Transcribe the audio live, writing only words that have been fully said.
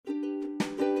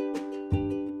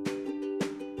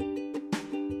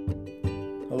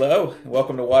Hello, and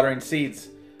welcome to Watering Seeds,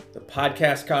 the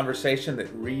podcast conversation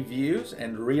that reviews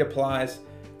and reapplies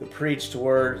the preached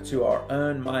word to our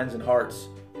own minds and hearts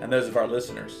and those of our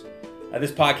listeners.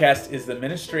 This podcast is the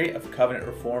ministry of Covenant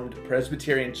Reformed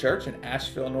Presbyterian Church in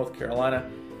Asheville, North Carolina.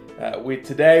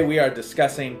 Today we are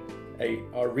discussing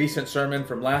our recent sermon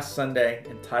from last Sunday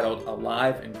entitled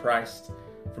Alive in Christ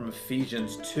from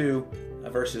Ephesians 2,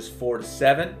 verses 4 to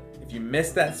 7. If you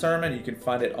missed that sermon, you can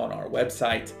find it on our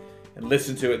website and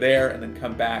listen to it there and then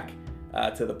come back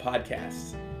to the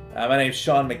podcast. My name is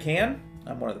Sean McCann.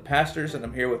 I'm one of the pastors, and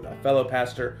I'm here with my fellow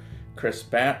pastor, Chris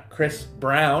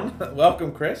Brown.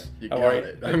 Welcome, Chris. How are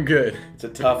you? I'm good. It's a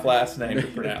tough last name to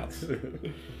pronounce.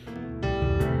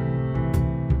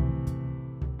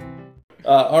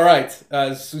 All right.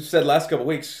 As we've said last couple of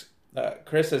weeks,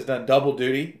 Chris has done double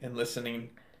duty in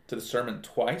listening to the sermon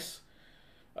twice.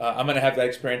 I'm going to have that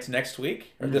experience next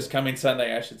week, or this coming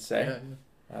Sunday, I should say. Yeah.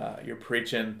 You're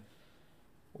preaching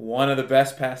one of the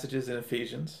best passages in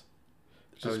Ephesians.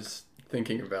 I was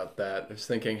thinking about that. I was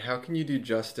thinking, how can you do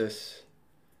justice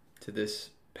to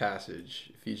this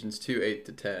passage, Ephesians 2, 8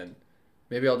 to 10?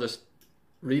 Maybe I'll just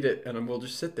read it and we'll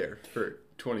just sit there for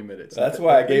 20 minutes. That's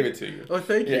why I gave it to you. Oh,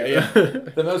 thank you. Yeah.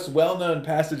 The most well-known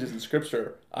passages in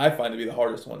Scripture, I find to be the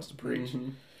hardest ones to preach.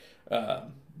 Mm-hmm.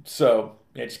 So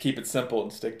just keep it simple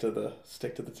and stick to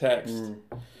the text.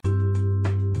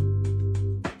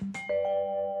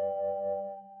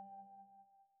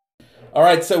 All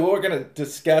right, so we're going to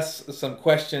discuss some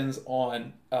questions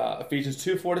on Ephesians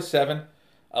 2, 4 to 7.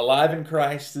 Alive in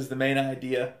Christ is the main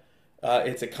idea.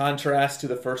 It's a contrast to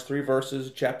the first three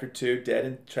verses, chapter 2, dead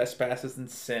in trespasses and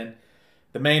sin.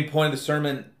 The main point of the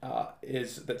sermon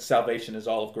is that salvation is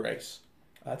all of grace.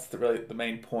 That's really the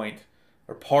main point,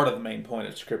 or part of the main point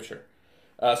of Scripture.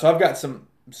 So I've got some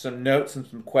notes and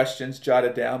some questions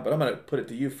jotted down, but I'm going to put it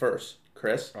to you first,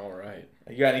 Chris. All right.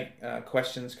 You got any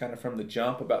questions kind of from the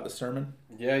jump about the sermon?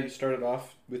 Yeah, you started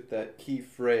off with that key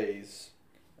phrase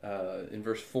in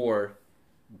verse 4,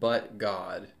 but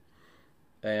God.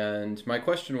 And my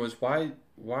question was, why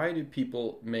do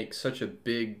people make such a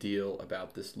big deal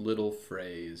about this little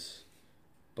phrase,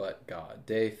 but God,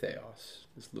 de theos,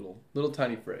 this little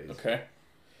tiny phrase? Okay.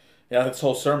 Yeah, this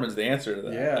whole sermon's the answer to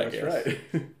that. Yeah, I that's guess.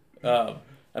 right.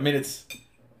 I mean, it's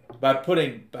by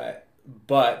putting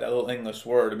but that little English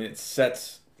word. I mean, it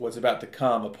sets what's about to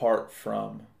come apart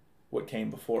from what came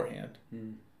beforehand.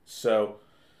 So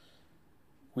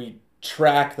we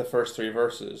track the first three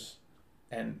verses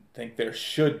and think there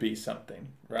should be something,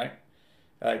 right?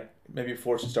 Maybe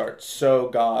before it starts, so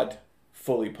God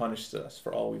fully punished us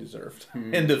for all we deserved.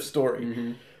 End of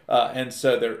story. And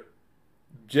so they're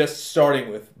just starting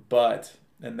with but,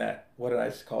 and that, what did I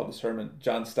call the sermon?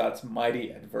 John Stott's mighty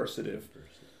adversative,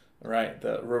 right?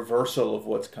 The reversal of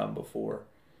what's come before.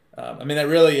 I mean, that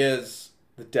really is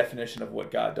the definition of what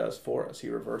God does for us. He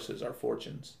reverses our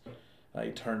fortunes. He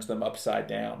turns them upside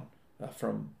down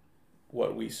from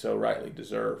what we so rightly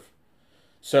deserve.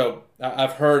 So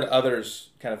I've heard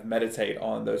others kind of meditate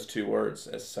on those two words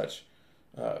as such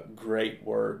great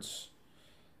words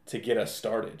to get us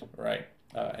started, right?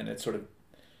 And it's sort of,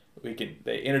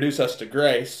 they introduce us to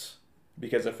grace,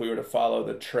 because if we were to follow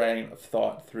the train of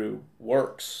thought through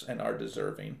works and our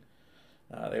deserving,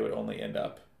 they would only end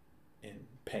up in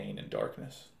pain and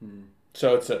darkness.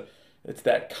 So it's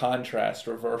that contrast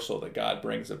reversal that God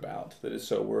brings about that is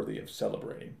so worthy of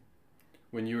celebrating.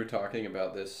 When you were talking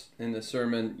about this in the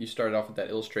sermon, you started off with that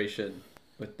illustration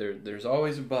with there's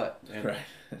always a but. And right.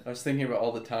 I was thinking about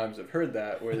all the times I've heard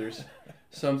that, where there's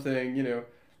something,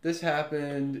 this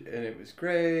happened and it was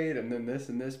great, and then this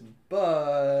and this,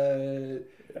 but...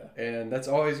 Yeah. And that's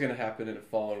always going to happen in a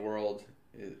fallen world.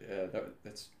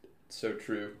 That's so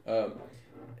true.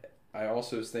 I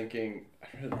also was thinking, I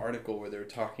read an article where they were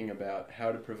talking about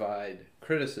how to provide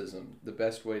criticism, the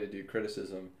best way to do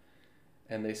criticism.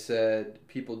 And they said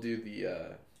people do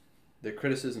the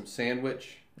criticism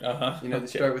sandwich. They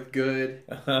start with good,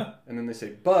 and then they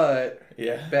say but,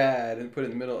 bad, and put it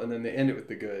in the middle, and then they end it with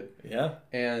the good. Yeah.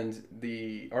 And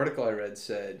the article I read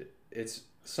said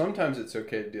sometimes it's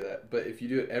okay to do that, but if you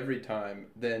do it every time,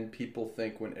 then people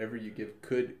think whenever you give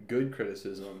good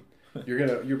criticism, you're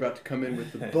about to come in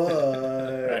with the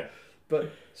but. Right.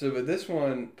 But this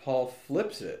one, Paul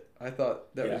flips it. I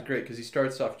thought that was great, because he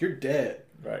starts off, you're dead.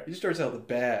 Right. He starts out with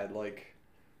the bad, like,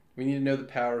 we need to know the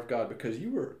power of God because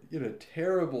you were in a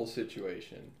terrible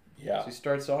situation. Yeah. So he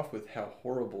starts off with how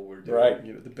horrible we're doing.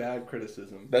 Right. The bad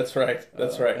criticism. That's right.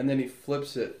 That's right. And then he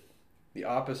flips it the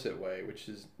opposite way, which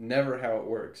is never how it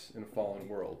works in a fallen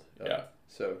world.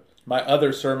 So my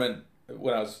other sermon,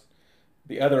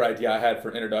 the other idea I had for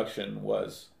introduction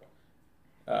was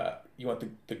you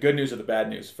want the good news or the bad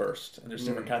news first. And there's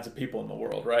different kinds of people in the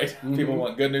world, right? Mm-hmm. People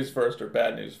want good news first or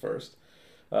bad news first.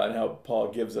 And how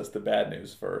Paul gives us the bad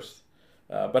news first.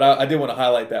 But I did want to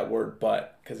highlight that word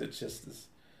 "but" because it's just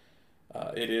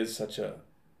it is such a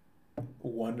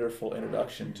wonderful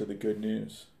introduction to the good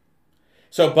news.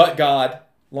 So, but God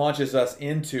launches us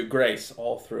into grace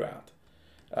all throughout.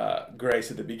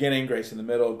 Grace at the beginning, grace in the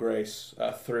middle, grace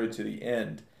through to the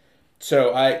end.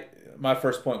 So my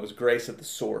first point was grace at the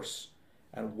source.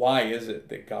 And why is it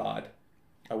that God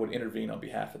would intervene on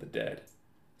behalf of the dead?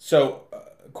 So,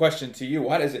 question to you,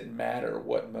 why does it matter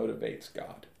what motivates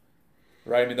God?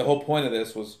 Right? I mean, the whole point of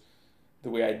this was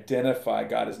that we identify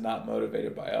God is not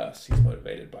motivated by us. He's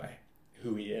motivated by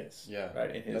who he is. Yeah.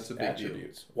 Right? In his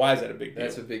attributes. Deal. Why is that a big deal?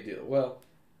 That's a big deal. Well,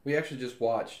 we actually just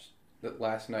watched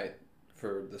last night,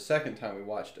 for the second time, we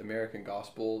watched American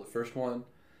Gospel, the first one.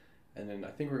 And then I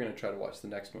think we're going to try to watch the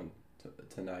next one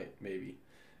tonight, maybe.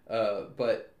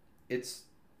 But it's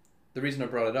the reason I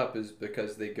brought it up is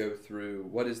because they go through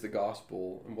what is the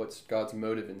gospel and what's God's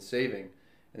motive in saving,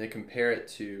 and they compare it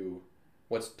to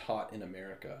what's taught in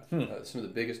America. Some of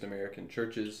the biggest American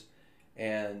churches,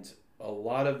 and a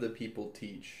lot of the people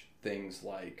teach things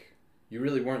like, you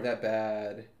really weren't that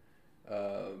bad.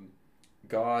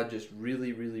 God just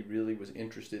really, really, really was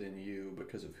interested in you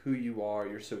because of who you are.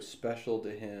 You're so special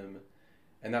to him.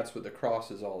 And that's what the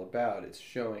cross is all about. It's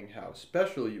showing how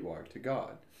special you are to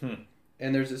God.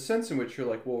 And there's a sense in which you're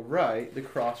like, well, right, the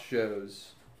cross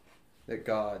shows that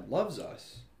God loves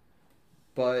us.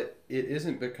 But it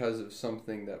isn't because of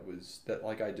something that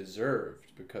I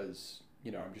deserved, because,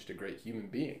 I'm just a great human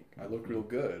being. I look real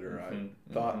good, or I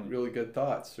thought really good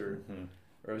thoughts, or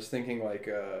I was thinking like,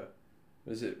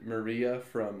 was it Maria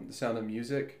from The Sound of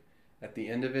Music? At the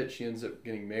end of it, she ends up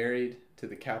getting married to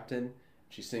the captain.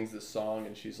 She sings this song,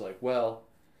 and she's like, well,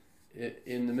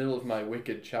 in the middle of my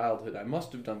wicked childhood, I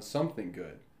must have done something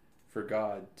good for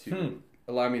God to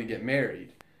allow me to get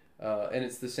married. And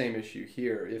it's the same issue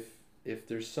here. If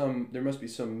there must be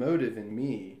some motive in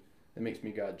me that makes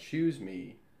me God choose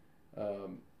me,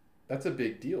 that's a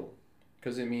big deal.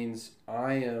 Because it means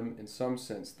I am, in some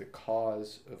sense, the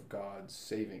cause of God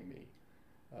saving me.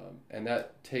 And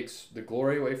that takes the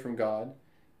glory away from God,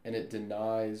 and it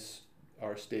denies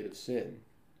our state of sin.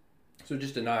 So it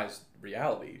just denies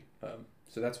reality.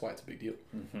 So that's why it's a big deal.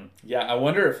 Yeah, I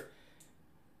wonder if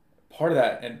part of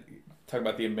that, and talk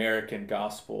about the American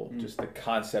gospel, just the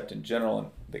concept in general, and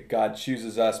that God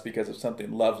chooses us because of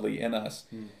something lovely in us.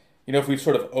 If we've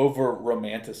sort of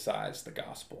over-romanticized the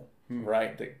gospel,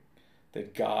 right?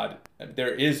 That God,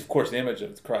 there is, of course, the image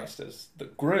of Christ as the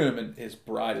groom and his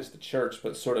bride as the church,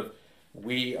 but sort of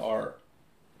we are,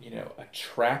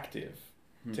 attractive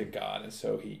to God, and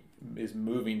so he is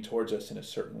moving towards us in a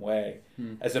certain way,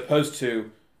 as opposed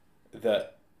to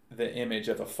the image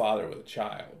of a father with a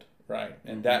child, right?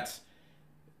 And that's,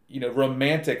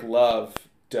 romantic love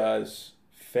does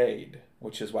fade,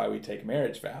 which is why we take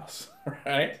marriage vows,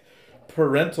 right?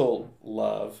 Parental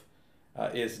love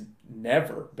is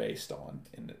never based on,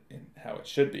 in how it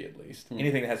should be at least,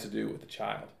 anything that has to do with a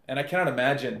child. And I cannot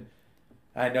imagine,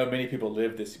 I know many people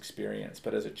live this experience,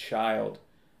 but as a child,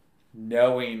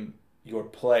 knowing your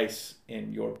place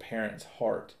in your parent's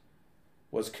heart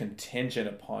was contingent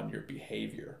upon your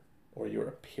behavior or your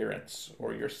appearance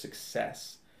or your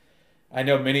success. I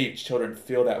know many children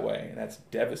feel that way, and that's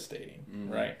devastating,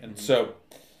 right? And so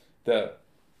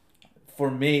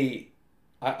for me,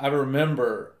 I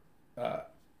remember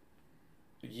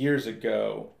years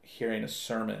ago hearing a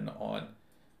sermon on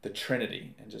the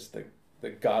Trinity and just the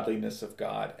godliness of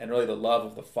God and really the love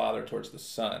of the Father towards the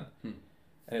Son.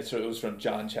 And it was from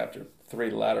John chapter 3,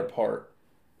 the latter part.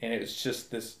 And it was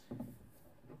just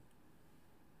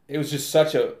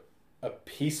such a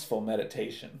peaceful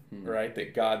meditation, right?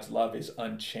 That God's love is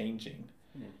unchanging.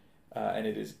 And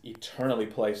it is eternally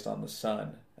placed on the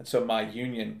Son. And so my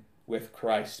union with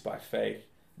Christ by faith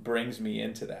brings me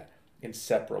into that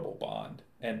inseparable bond.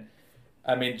 And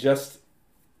I mean, just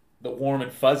the warm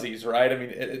and fuzzies, right? I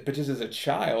mean, but just as a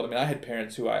child, I had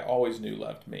parents who I always knew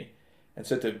loved me. And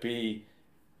so to be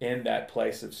in that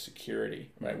place of security,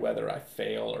 right? Whether I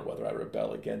fail or whether I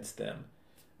rebel against them,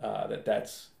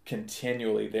 that's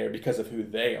continually there because of who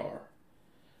they are.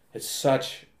 It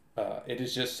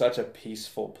is just such a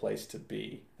peaceful place to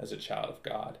be as a child of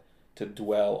God, to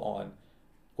dwell on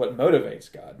what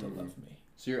motivates God to love me.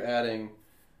 So you're adding,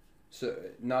 so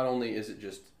not only is it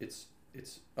just, it's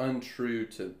untrue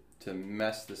to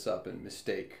mess this up and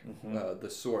mistake the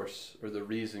source or the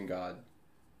reason God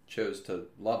chose to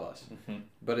love us,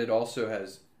 but it also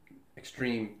has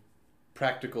extreme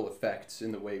practical effects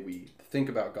in the way we think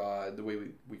about God, the way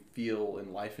we feel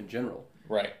in life in general.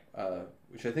 Right.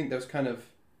 Which I think that was kind of...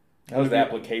 That was the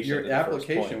application. Your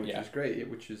application, point, which is great,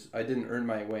 which is I didn't earn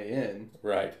my way in.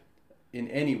 Right. In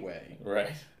any way.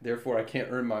 Right. Therefore, I can't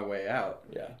earn my way out.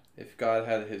 Yeah. If God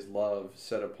had his love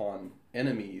set upon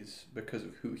enemies because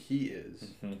of who he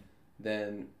is,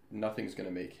 then nothing's going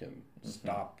to make him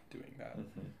stop doing that.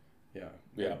 Yeah.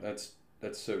 Yeah. That's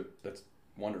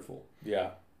wonderful.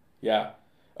 Yeah. Yeah.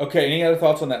 Okay, any other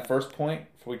thoughts on that first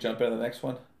point before we jump into the next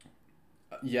one?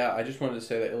 Yeah, I just wanted to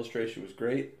say that illustration was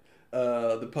great.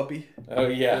 The puppy. Oh,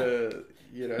 yeah.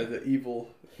 The evil,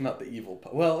 not the evil.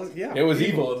 Well, yeah. It was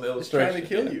evil in the illustration. It's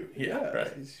trying to kill you. Yeah,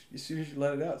 right. As soon as you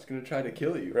let it out, it's going to try to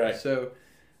kill you. Right. So,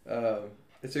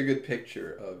 it's a good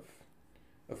picture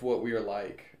of what we are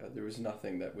like. There was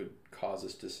nothing that would cause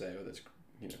us to say, "Oh, that's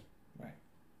right.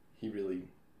 He really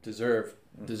deserved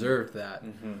that."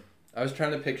 I was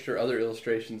trying to picture other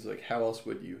illustrations. Like, how else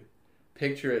would you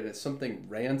picture it? It's something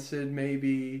rancid,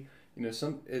 maybe.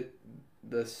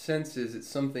 The sense is it's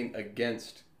something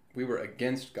against. We were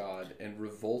against God and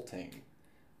revolting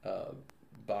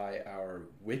by our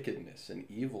wickedness and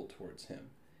evil towards him.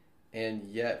 And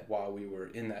yet, while we were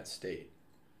in that state,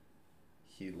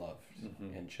 he loved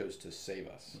and chose to save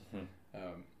us.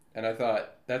 And I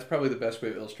thought that's probably the best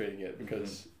way of illustrating it,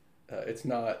 because it's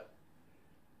not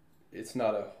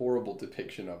a horrible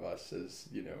depiction of us as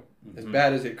as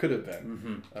bad as it could have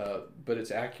been, but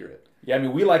it's accurate. Yeah, I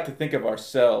mean, we like to think of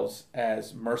ourselves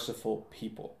as merciful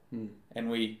people,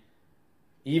 and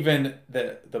even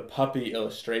the puppy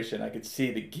illustration, I could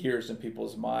see the gears in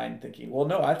people's mind thinking, well,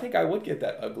 no, I think I would get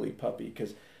that ugly puppy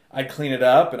because I'd clean it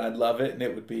up and I'd love it and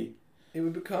it would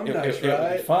become nice, right? It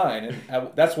would be fine.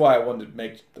 And that's why I wanted to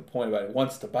make the point about it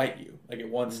wants to bite you, like it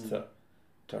wants to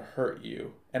hurt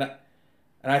you. And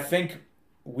I think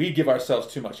we give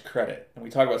ourselves too much credit, and we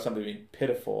talk about something being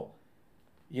pitiful.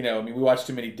 I mean, we watch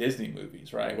too many Disney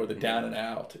movies, right, where the down and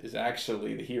out is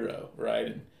actually the hero, right,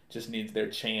 and just needs their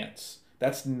chance.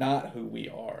 That's not who we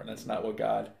are, and that's not what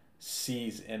God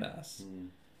sees in us.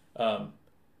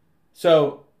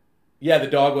 So, yeah, the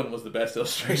dog one was the best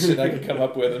illustration I could come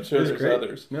up with. I'm sure there's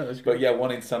others. No, that's great. But yeah,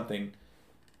 wanting something,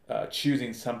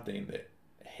 choosing something that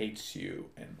hates you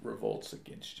and revolts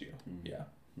against you. Yeah.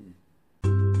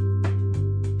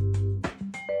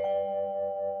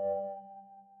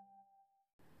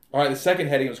 All right, the second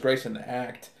heading was grace in the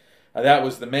act. That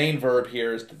was the main verb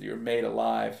here, is that you're made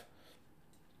alive,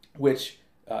 which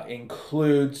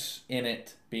includes in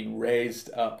it being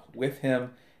raised up with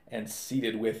him and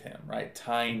seated with him, right?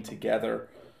 Tying together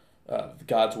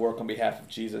God's work on behalf of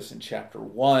Jesus in chapter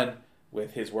 1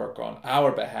 with his work on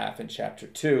our behalf in chapter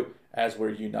 2 as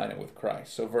we're united with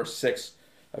Christ. So verse 6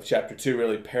 of chapter 2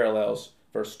 really parallels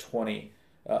verse 20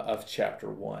 of chapter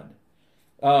 1.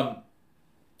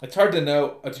 It's hard to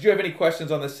know. Did you have any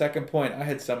questions on the second point? I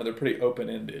had some, and they're pretty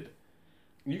open-ended.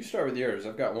 You can start with yours.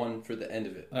 I've got one for the end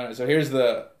of it. All right, so here's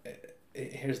the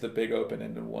big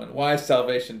open-ended one. Why is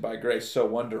salvation by grace so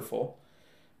wonderful?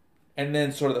 And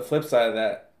then sort of the flip side of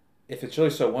that, if it's really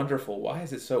so wonderful, why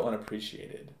is it so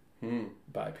unappreciated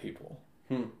by people?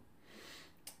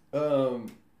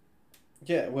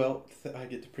 Yeah, well, I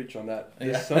get to preach on that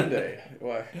this Sunday.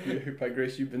 Why? By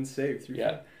grace you've been saved through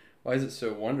faith. Why is it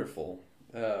so wonderful?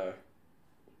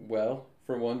 Well,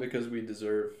 for one, because we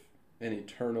deserve an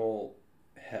eternal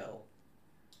hell.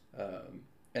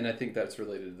 And I think that's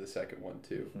related to the second one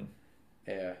too.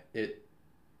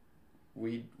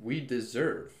 We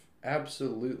deserve,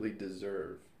 absolutely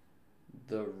deserve,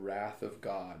 the wrath of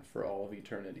God for all of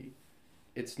eternity.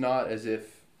 It's not as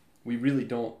if we really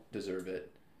don't deserve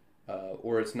it,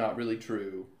 or it's not really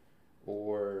true,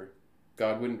 or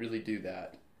God wouldn't really do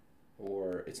that,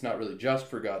 or it's not really just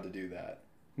for God to do that.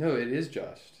 No, it is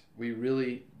just. We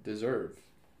really deserve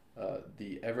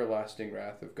the everlasting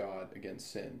wrath of God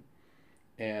against sin.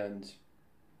 And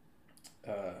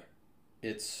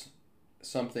it's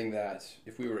something that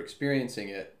if we were experiencing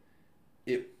it,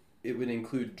 it would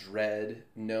include dread,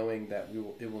 knowing that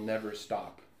it will never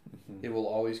stop. It will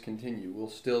always continue. We'll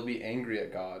still be angry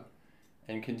at God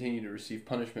and continue to receive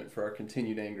punishment for our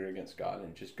continued anger against God,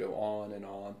 and just go on and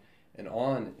on and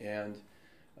on. And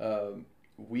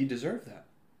we deserve that.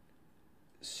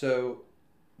 So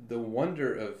the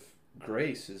wonder of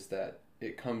grace is that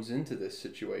it comes into this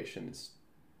situation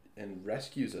and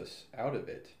rescues us out of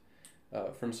it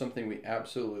from something we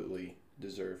absolutely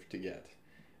deserve to get.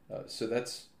 So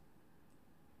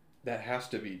that has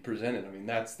to be presented. I mean,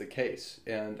 that's the case.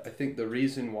 And I think the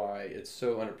reason why it's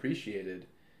so unappreciated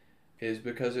is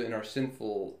because in our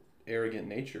sinful, arrogant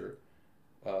nature,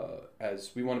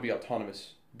 as we want to be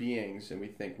autonomous beings and we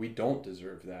think we don't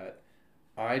deserve that.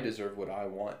 I deserve what I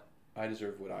want. I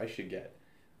deserve what I should get.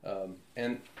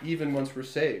 And even once we're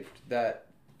saved, that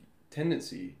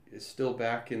tendency is still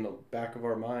back in the back of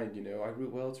our mind.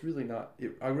 It's really not.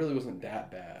 I really wasn't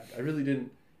that bad. I really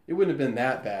didn't. It wouldn't have been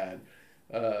that bad.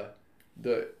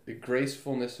 The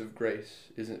gracefulness of grace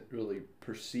isn't really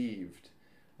perceived.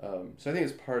 So I think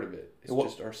it's part of it. It's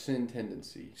just our sin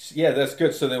tendency. Yeah, that's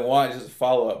good. So then why, just a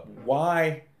follow-up,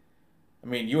 why, I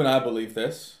mean, you and I believe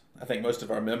this. I think most of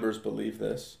our members believe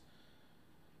this.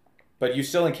 But you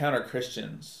still encounter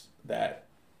Christians that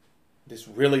this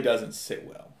really doesn't sit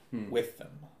well with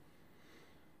them.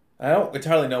 I don't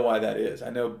entirely know why that is. I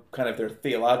know kind of their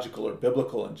theological or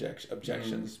biblical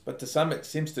objections, but to some it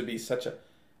seems to be such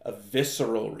a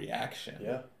visceral reaction.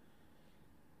 Yeah.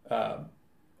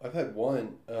 I've had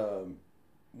one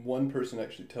person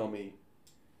actually tell me,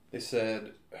 they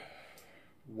said,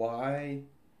 why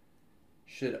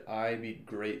should I be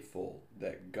grateful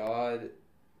that God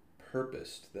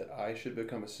purposed that I should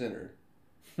become a sinner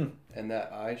and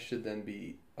that I should then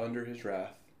be under his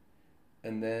wrath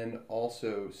and then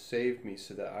also saved me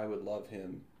so that I would love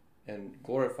him and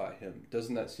glorify him?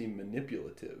 Doesn't that seem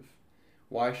manipulative?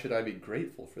 Why should I be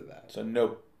grateful for that? So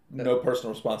no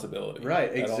personal responsibility.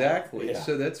 Right, exactly. Yeah.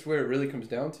 So that's where it really comes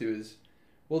down to is,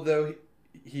 well, though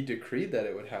he decreed that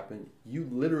it would happen, you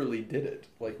literally did it.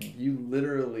 Like, you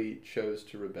literally chose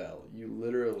to rebel. You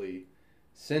literally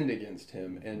sinned against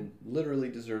him and literally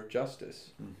deserved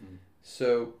justice. Mm-hmm.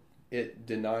 So it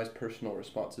denies personal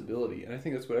responsibility. And I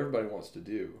think that's what everybody wants to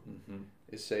do,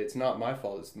 is say, it's not my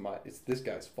fault, it's this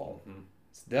guy's fault.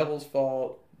 It's the devil's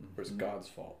fault, or it's God's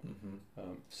fault.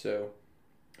 So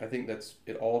I think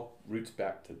it all roots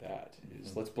back to that,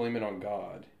 is let's blame it on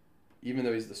God, even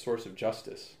though he's the source of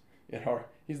justice.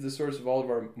 He's the source of all of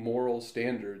our moral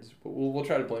standards, but we'll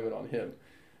try to blame it on him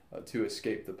to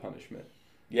escape the punishment.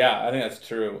 Yeah, I think that's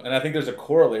true. And I think there's a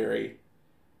corollary,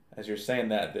 as you're saying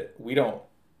that we don't,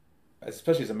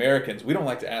 especially as Americans, we don't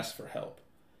like to ask for help.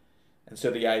 And so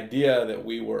the idea that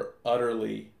we were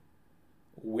utterly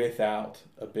without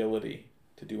ability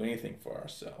to do anything for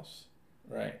ourselves,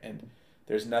 right? And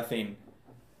there's nothing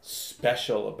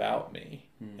special about me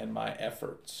and my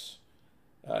efforts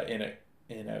in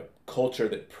a culture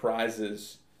that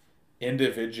prizes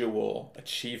individual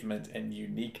achievement and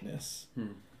uniqueness.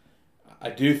 I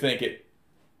do think it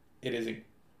is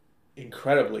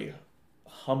incredibly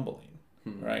humbling,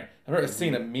 right? I remember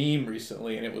seeing a meme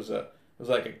recently, and it was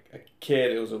like a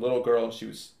kid. It was a little girl, and she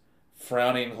was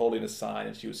frowning, holding a sign,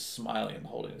 and she was smiling and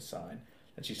holding a sign,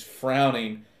 and she's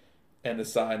frowning. And the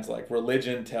sign's like,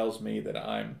 religion tells me that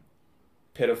I'm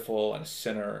pitiful and a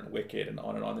sinner and wicked and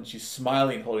on and on. And she's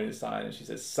smiling, holding a sign, and she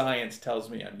says, science tells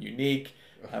me I'm unique,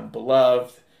 I'm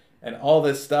beloved, and all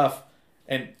this stuff.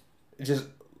 And just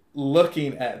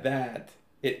looking at that,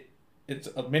 it's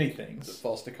many things. It's a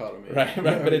false dichotomy. Right.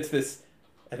 But it's this,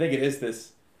 I think it is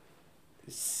this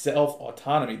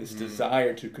self-autonomy, this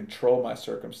desire to control my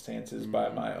circumstances by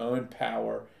my own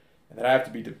power, and that I have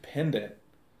to be dependent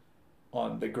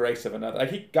on the grace of another.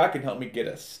 Like God can help me get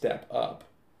a step up,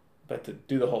 but to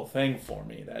do the whole thing for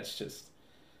me, that's just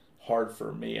hard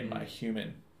for me and my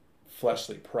human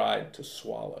fleshly pride to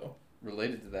swallow.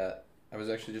 Related to that, I was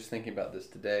actually just thinking about this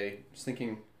today. I was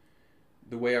thinking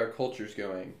the way our culture's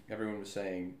going. Everyone was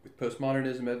saying with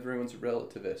postmodernism, everyone's a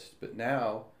relativist, but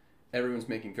now everyone's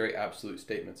making very absolute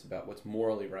statements about what's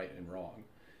morally right and wrong.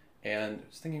 And I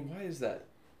was thinking, why is that?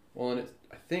 Well, and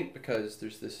I think because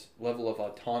there's this level of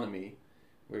autonomy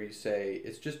where you say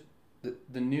it's just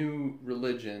the new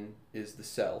religion is the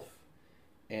self,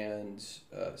 and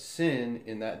sin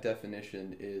in that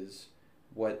definition is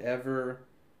whatever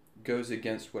goes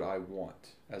against what I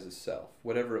want as a self.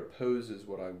 Whatever opposes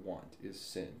what I want is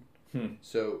sin.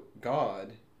 So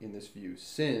God, in this view,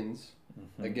 sins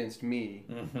against me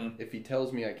if he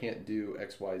tells me I can't do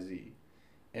X, Y, Z.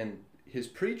 And his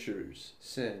preachers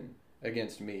sin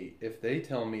against me if they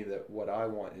tell me that what I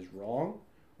want is wrong,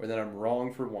 or that I'm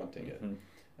wrong for wanting it.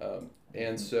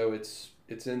 And so it's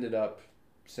ended up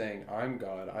saying, I'm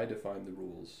God, I define the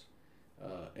rules.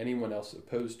 Anyone else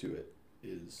opposed to it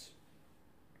is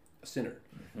a sinner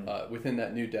within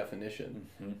that new definition.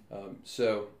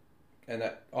 And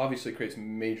that obviously creates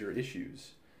major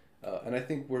issues. And I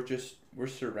think we're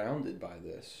surrounded by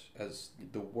this as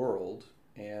the world,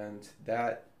 and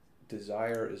that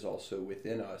desire is also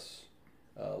within us,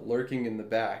 lurking in the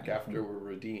back after we're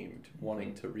redeemed,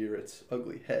 wanting to rear its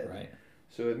ugly head. Right.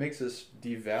 So it makes us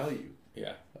devalue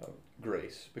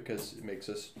grace, because it makes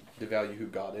us devalue who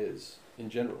God is in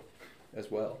general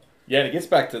as well. Yeah, and it gets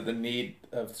back to the need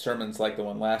of sermons like the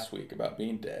one last week about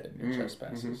being dead in your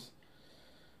trespasses.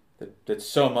 that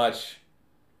so much.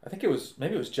 I think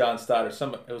maybe it was John Stott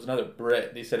or it was another Brit.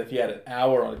 And he said if he had an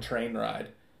hour on a train ride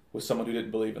with someone who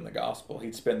didn't believe in the gospel,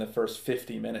 he'd spend the first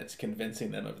 50 minutes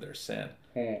convincing them of their sin,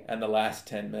 and the last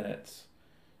 10 minutes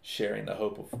sharing the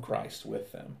hope of Christ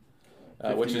with them.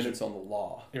 50 minutes on the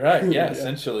law. Right, yeah,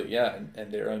 essentially, yeah,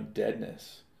 and their own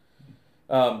deadness.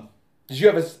 Did you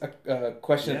have a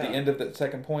question at the end of that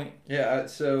second point? Yeah,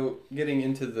 so getting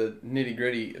into the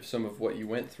nitty-gritty of some of what you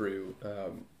went through,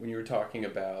 when you were talking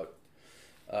about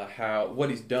what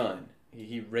he's done.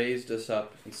 He raised us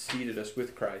up and seated us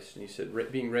with Christ, and he said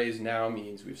being raised now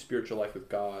means we have spiritual life with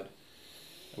God.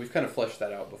 We've kind of fleshed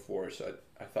that out before, so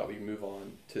I thought we'd move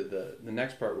on to the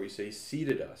next part where you say he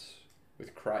seated us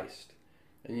with Christ.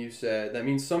 And you said that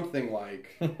means something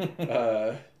like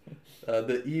the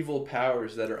evil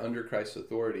powers that are under Christ's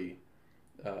authority,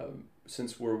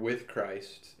 since we're with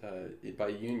Christ by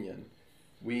union,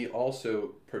 we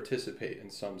also participate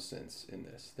in some sense in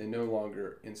this. They no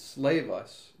longer enslave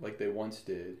us like they once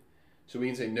did, so we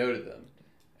can say no to them.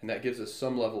 And that gives us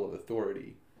some level of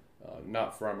authority,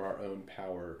 not from our own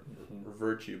power or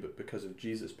virtue, but because of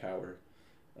Jesus' power.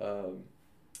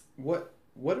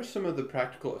 What are some of the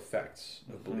practical effects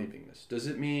of believing this? Does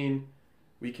it mean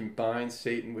we can bind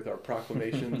Satan with our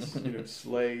proclamations,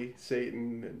 slay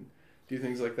Satan and do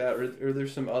things like that? Or are there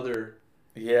some other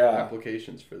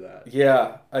applications for that?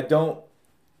 Yeah, I don't.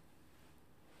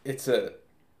 I think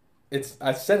I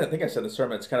said in the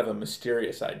sermon, it's kind of a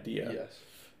mysterious idea. Yes.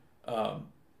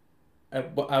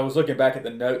 I was looking back at the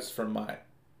notes from my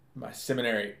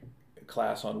seminary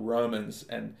class on Romans,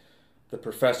 and the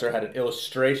professor had an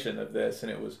illustration of this,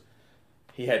 and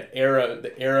he had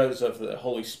the arrows of the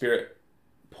Holy Spirit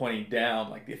pointing down,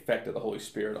 like the effect of the Holy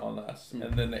Spirit on us,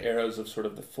 and then the arrows of sort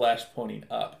of the flesh pointing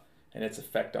up and its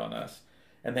effect on us.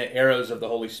 And the arrows of the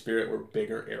Holy Spirit were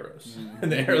bigger arrows than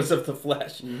the arrows of the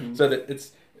flesh, so that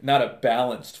it's not a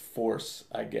balanced force,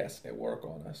 I guess, at work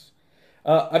on us.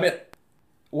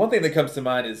 One thing that comes to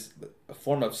mind is a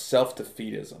form of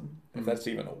self-defeatism, if that's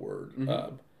even a word.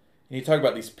 And you talk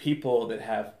about these people that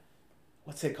have,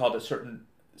 what's it called, a certain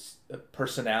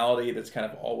personality that's kind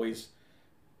of always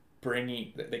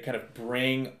they kind of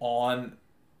bring on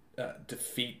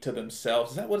defeat to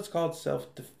themselves. Is that what it's called?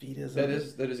 Self-defeatism?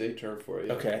 That is a term for it.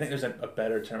 Yeah. Okay, I think there's a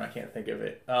better term. I can't think of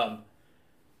it.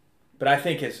 But I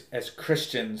think as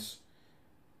Christians,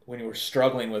 when we're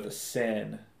struggling with a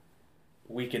sin,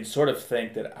 we can sort of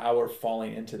think that our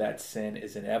falling into that sin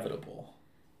is inevitable,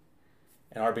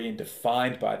 and our being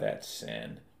defined by that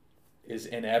sin is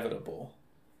inevitable,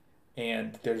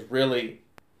 and there's really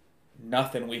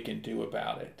nothing we can do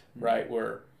about it, right?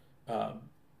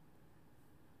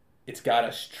 It's got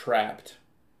us trapped,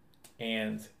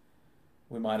 and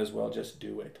we might as well just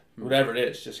do it. Whatever it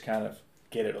is, just kind of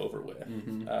get it over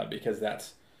with, because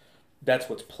that's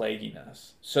what's plaguing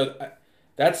us. So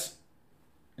that's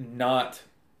not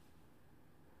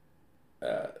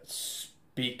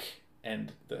speak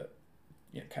and the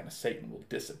kind of Satan will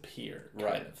disappear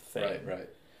kind of thing. Right.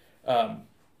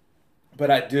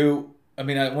 But I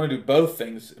want to do both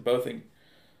things,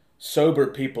 sober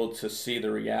people to see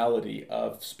the reality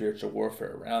of spiritual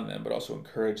warfare around them, but also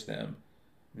encourage them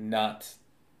not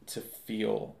to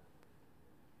feel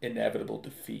inevitable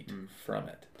defeat from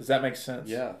it. Does that make sense?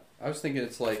 Yeah. I was thinking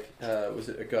it's like, was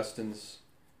it Augustine's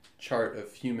chart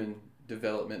of human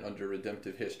development under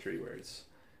redemptive history, where it's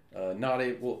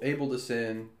able to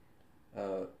sin,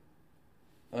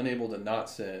 unable to not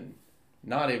sin,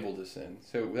 not able to sin.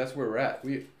 So that's where we're at.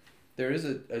 There is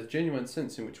a genuine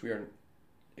sense in which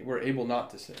we're able not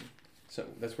to sin. So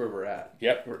that's where we're at.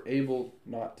 Yep. We're able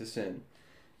not to sin.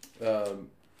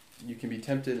 You can be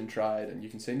tempted and tried, and you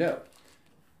can say no,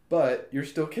 but you're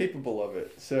still capable of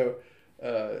it. So,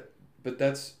 but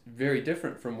that's very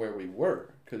different from where we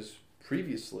were, because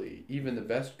previously, even the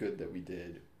best good that we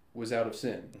did was out of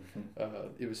sin.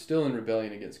 It was still in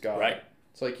rebellion against God. Right.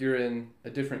 It's like you're in a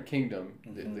different kingdom.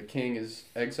 The king has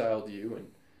exiled you,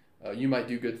 and you might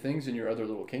do good things in your other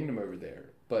little kingdom over there,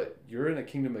 but you're in a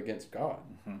kingdom against God.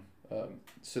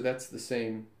 So that's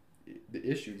the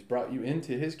issue. He's brought you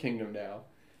into his kingdom now,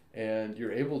 and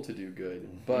you're able to do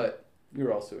good, but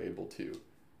you're also able to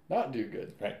not do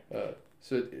good. Right.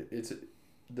 So it's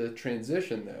the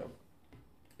transition, though,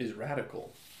 is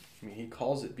radical. I mean, he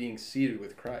calls it being seated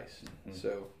with Christ.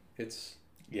 So it's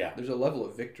there's a level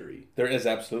of victory. There is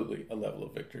absolutely a level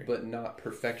of victory, but not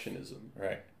perfectionism.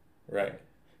 Right.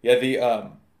 Yeah.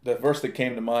 The verse that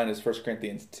came to mind is 1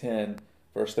 Corinthians 10,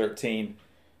 verse 13.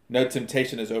 No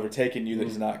temptation has overtaken you that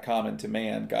is not common to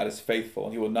man. God is faithful,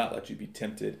 and he will not let you be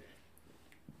tempted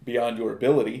beyond your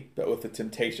ability, but with the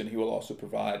temptation he will also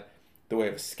provide the way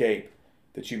of escape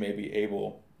that you may be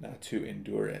able to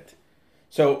endure it.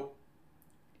 So,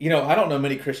 I don't know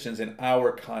many Christians in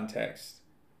our context,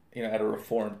 at a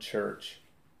Reformed church,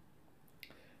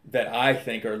 that I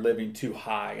think are living too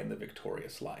high in the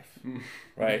victorious life,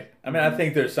 right? I mean, I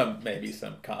think there's maybe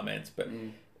some comments, but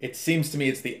it seems to me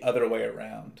it's the other way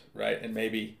around, right? And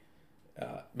maybe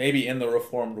in the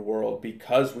Reformed world,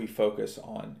 because we focus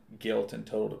on guilt and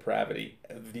total depravity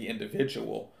of the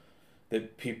individual,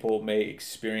 that people may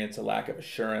experience a lack of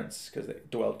assurance because they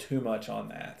dwell too much on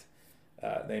that.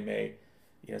 They may,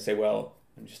 say, well,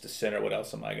 I'm just a sinner. What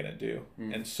else am I going to do?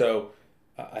 And so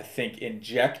I think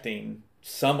injecting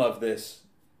some of this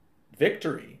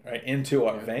victory, right, into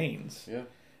our veins. Yeah.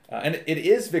 And it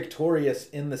is victorious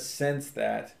in the sense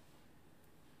that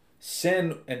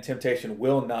sin and temptation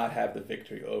will not have the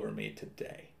victory over me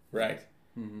today, right?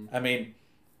 I mean,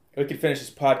 we could finish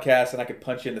this podcast and I could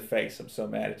punch you in the face. I'm so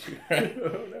mad at you, right?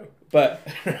 Oh, no. But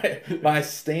right, my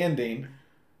standing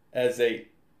as a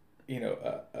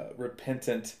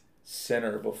repentant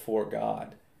sinner before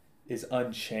God is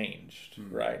unchanged,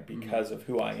 right? Because of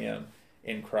who I am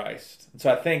in Christ. And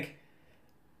so I think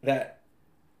that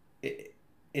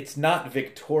it's not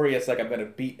victorious like I'm going to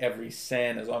beat every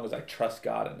sin as long as I trust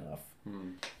God enough.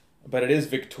 But it is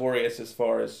victorious as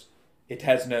far as it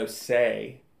has no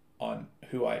say on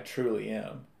who I truly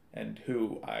am and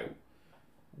who I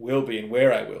will be and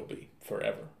where I will be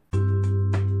forever.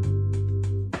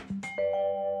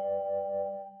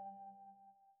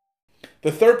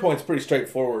 The third point's pretty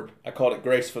straightforward. I called it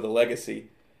grace for the legacy.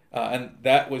 And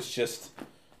that was just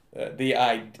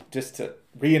just to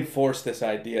reinforce this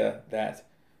idea that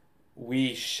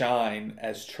we shine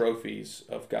as trophies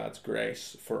of God's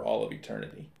grace for all of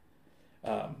eternity.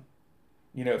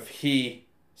 If He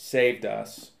saved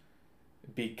us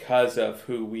because of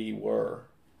who we were,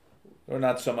 we're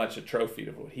not so much a trophy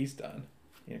of what He's done,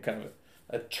 kind of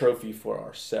a trophy for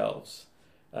ourselves,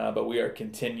 but we are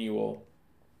continual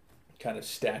kind of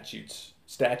statues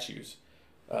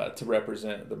to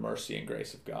represent the mercy and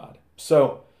grace of God.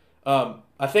 So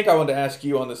I think I wanted to ask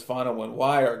you on this final one,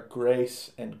 why are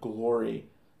grace and glory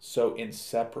so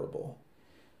inseparable?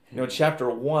 In chapter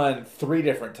 1, 3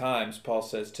 different times, Paul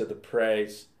says to the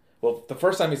praise. Well, the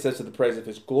first time he says to the praise of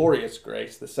his glorious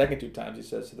grace. The second 2 times he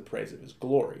says to the praise of his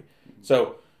glory.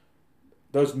 So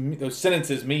those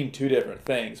sentences mean 2 different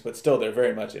things, but still they're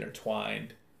very much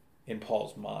intertwined in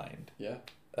Paul's mind. Yeah.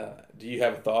 Do you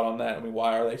have a thought on that? I mean,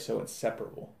 why are they so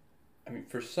inseparable? I mean,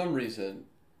 for some reason,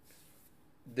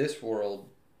 this world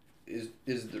is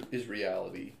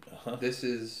reality. Uh-huh. This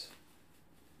is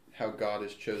how God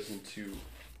has chosen to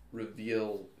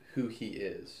reveal who He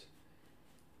is.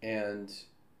 And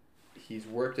He's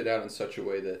worked it out in such a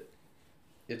way that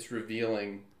it's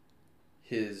revealing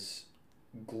His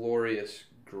glorious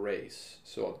grace.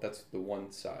 So that's the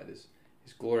one side, is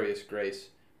His glorious grace.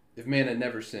 If man had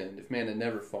never sinned, if man had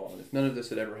never fallen, if none of this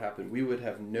had ever happened, we would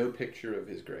have no picture of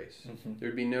His grace. Mm-hmm. There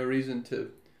would be no reason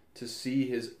to see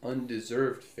His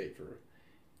undeserved favor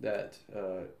that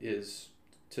is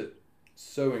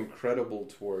so incredible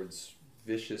towards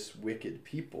vicious, wicked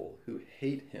people who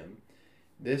hate Him.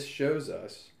 This shows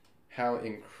us how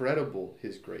incredible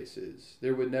His grace is.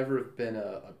 There would never have been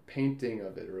a painting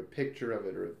of it or a picture of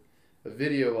it or a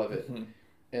video of it. Mm-hmm.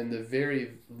 And the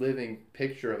very living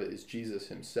picture of it is Jesus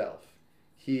Himself.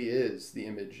 He is the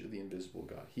image of the invisible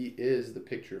God. He is the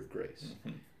picture of grace.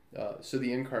 Mm-hmm. So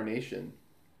the incarnation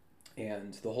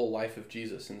and the whole life of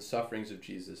Jesus and the sufferings of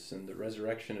Jesus and the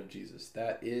resurrection of Jesus,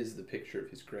 that is the picture of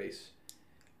His grace.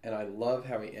 And I love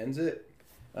how He ends it,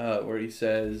 where He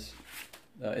says,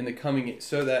 in the coming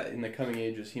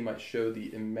ages He might show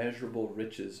the immeasurable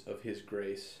riches of His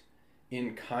grace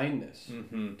in kindness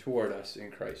mm-hmm. toward us in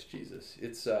Christ Jesus.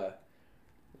 It's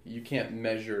you can't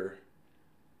measure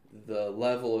the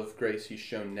level of grace He's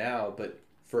shown now, but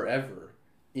forever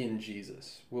in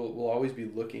Jesus. We'll always be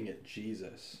looking at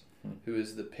Jesus, mm-hmm. who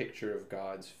is the picture of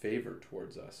God's favor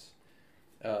towards us,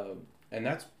 and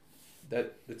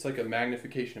it's like a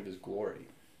magnification of His glory.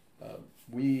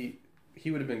 He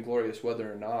would have been glorious whether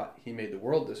or not He made the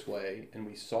world this way, and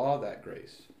we saw that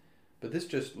grace. But this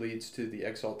just leads to the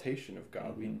exaltation of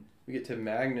God. Mm-hmm. We get to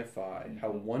magnify mm-hmm.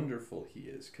 how wonderful He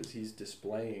is because He's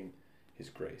displaying His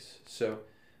grace. So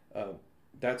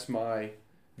that's my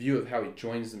view of how He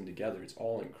joins them together. It's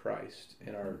all in Christ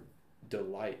and our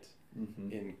delight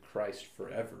mm-hmm. in Christ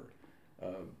forever.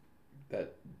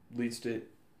 That leads to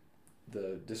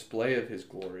the display of His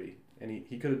glory. And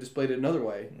he could have displayed it another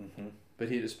way, mm-hmm.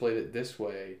 but He displayed it this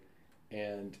way,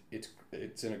 and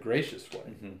it's in a gracious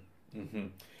way. Mm-hmm. Mm-hmm.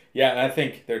 Yeah, and I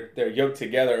think they're yoked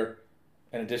together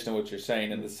in addition to what you're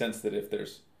saying, in the sense that if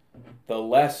there's the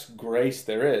less grace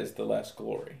there is, the less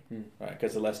glory, right?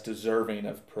 Because the less deserving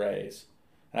of praise.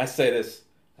 And I say this,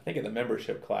 I think in the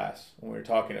membership class when we were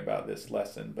talking about this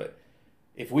lesson, but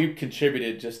if we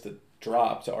contributed just a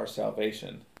drop to our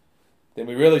salvation, then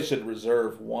we really should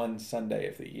reserve one Sunday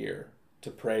of the year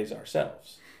to praise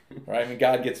ourselves, right? I mean,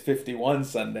 God gets 51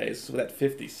 Sundays, so that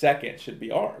 52nd should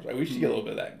be ours, right? We should get a little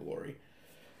bit of that glory.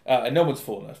 And no one's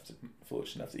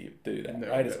foolish enough to do that,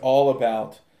 right? No. It's all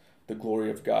about the glory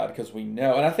of God, because we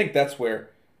know, and I think that's where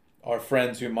our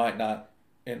friends who might not,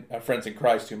 our friends in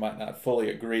Christ who might not fully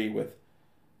agree with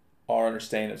our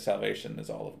understanding of salvation as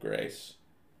all of grace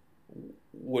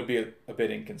would be a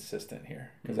bit inconsistent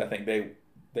here, because I think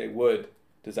they would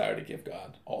desire to give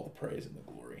God all the praise and the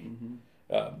glory.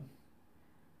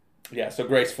 So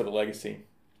grace for the legacy.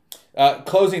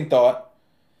 Closing thought,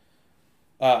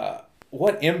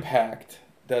 what impact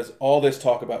does all this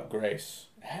talk about grace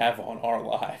have on our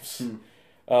lives?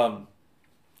 You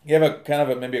have a kind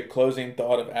of maybe a closing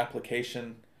thought of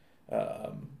application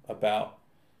about,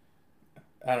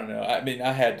 I don't know. I mean,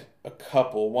 I had a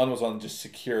couple. One was on just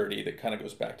security that kind of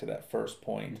goes back to that first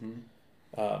point.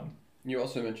 You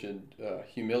also mentioned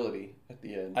humility at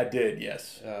the end. I did,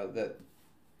 yes.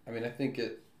 I think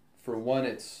for one,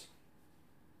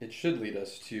 it should lead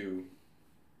us to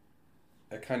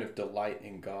a kind of delight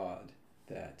in God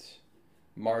that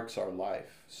marks our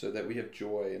life, so that we have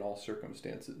joy in all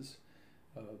circumstances.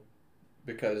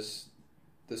 Because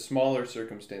the smaller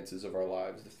circumstances of our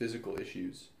lives, the physical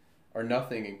issues, are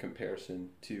nothing in comparison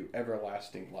to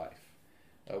everlasting life.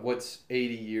 What's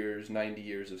 80 years, 90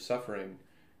 years of suffering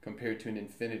compared to an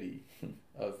infinity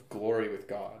of glory with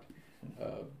God?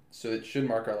 So it should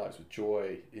mark our lives with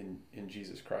joy in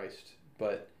Jesus Christ.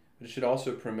 But it should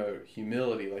also promote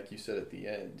humility, like you said at the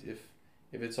end.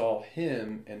 If it's all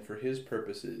Him and for His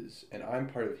purposes, and I'm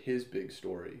part of His big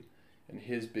story and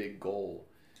His big goal,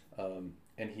 and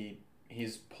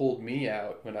He's pulled me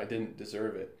out when I didn't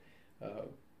deserve it,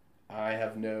 I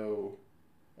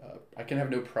can have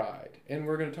no pride. And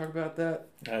we're going to talk about that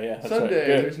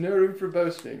Sunday. Right. There's no room for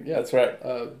boasting. Yeah, that's right.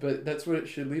 But that's what it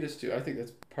should lead us to. I think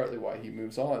that's partly why he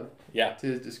moves on to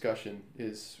his discussion,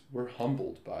 is we're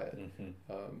humbled by it.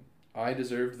 I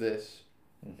deserved this,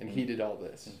 and he did all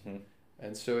this.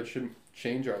 And so it should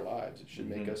change our lives. It should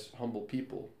make us humble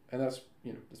people. And that's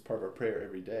part of our prayer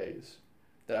every day, is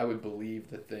that I would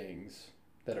believe the things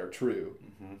that are true,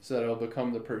 so that I'll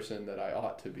become the person that I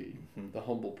ought to be, the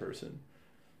humble person.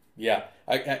 Yeah,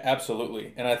 I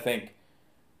absolutely. And I think,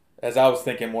 as I was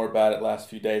thinking more about it last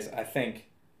few days, I think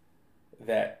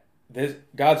that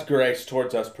God's grace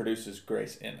towards us produces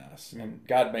grace in us, and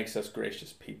God makes us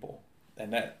gracious people,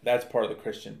 and that's part of the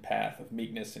Christian path of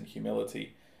meekness and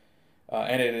humility.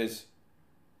 And it is,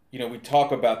 we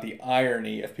talk about the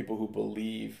irony of people who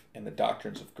believe in the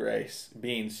doctrines of grace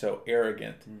being so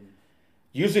arrogant.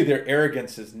 Usually their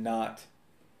arrogance is they're not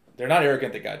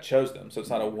arrogant that God chose them, so it's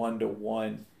not a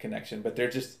one-to-one connection, but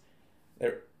they're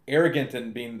arrogant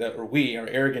in being we are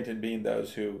arrogant in being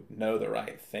those who know the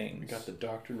right things. We got the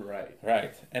doctrine right.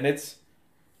 Right. And it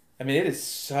is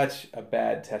such a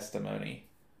bad testimony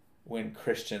when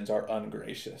Christians are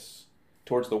ungracious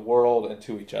towards the world and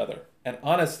to each other. And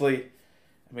honestly,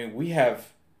 we have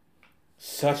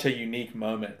such a unique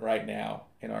moment right now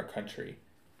in our country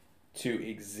to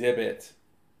exhibit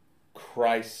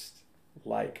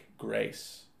Christ-like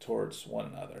grace towards one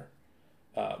another.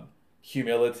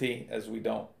 Humility, as we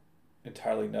don't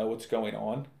entirely know what's going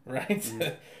on, right?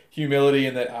 Humility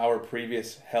in that our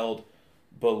previous held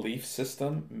belief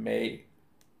system may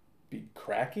be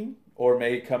cracking or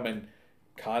may come in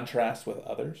contrast with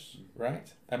others,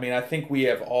 right? I think we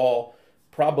have all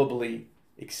probably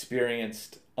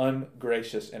experienced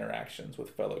ungracious interactions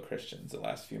with fellow Christians the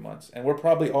last few months, and we're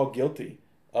probably all guilty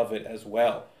of it as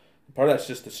well. Part of that's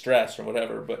just the stress or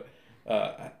whatever, but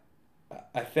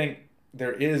I think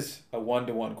there is a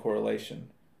one-to-one correlation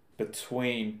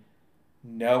between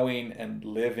knowing and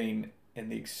living in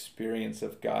the experience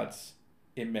of God's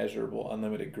immeasurable,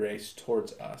 unlimited grace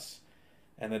towards us,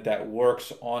 and that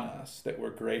works on us, that we're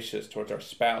gracious towards our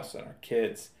spouse and our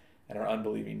kids and our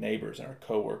unbelieving neighbors and our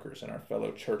coworkers and our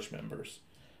fellow church members.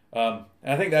 And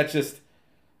I think that's just,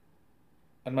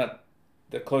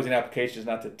 the closing application is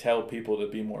not to tell people to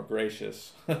be more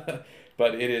gracious,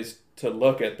 but it is to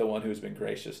look at the one who's been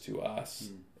gracious to us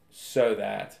so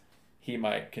that he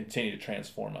might continue to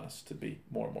transform us to be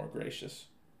more and more gracious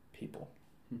people.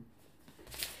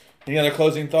 Any other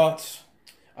closing thoughts?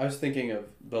 I was thinking of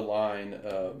the line,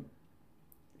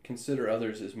 consider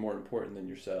others as more important than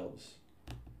yourselves.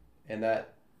 And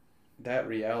that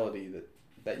reality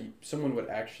that someone would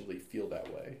actually feel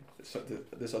that way. So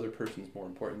this other person's more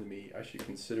important to me. I should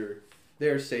consider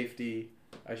their safety.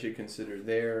 I should consider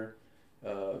their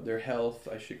health.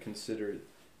 I should consider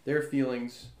their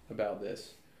feelings about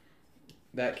this.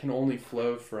 That can only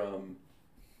flow from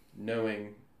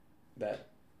knowing that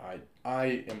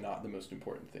I am not the most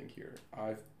important thing here.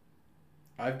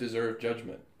 I've deserved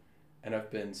judgment, and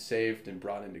I've been saved and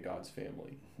brought into God's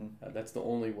family. Mm-hmm. That's the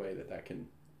only way that can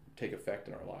take effect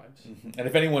in our lives. Mm-hmm. And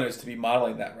if anyone is to be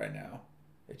modeling that right now,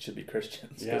 it should be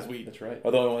Christians, because we that's right.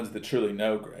 are the only ones that truly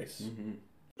know grace. Mm-hmm.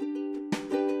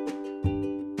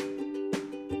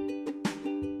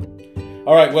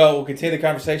 All right, well, we'll continue the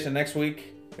conversation next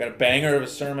week. We've got a banger of a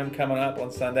sermon coming up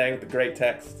on Sunday with a great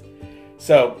text.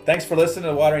 So thanks for listening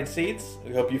to Watering Seeds.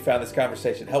 We hope you found this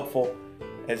conversation helpful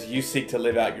as you seek to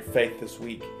live out your faith this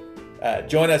week.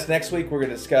 Join us next week. We're going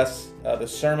to discuss the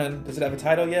sermon. Does it have a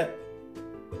title yet?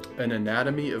 An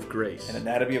Anatomy of Grace. An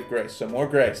Anatomy of Grace. So more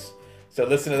grace. So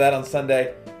listen to that on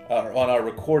Sunday on our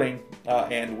recording,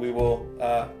 and we will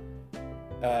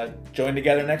join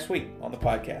together next week on the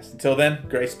podcast. Until then,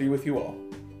 grace be with you all.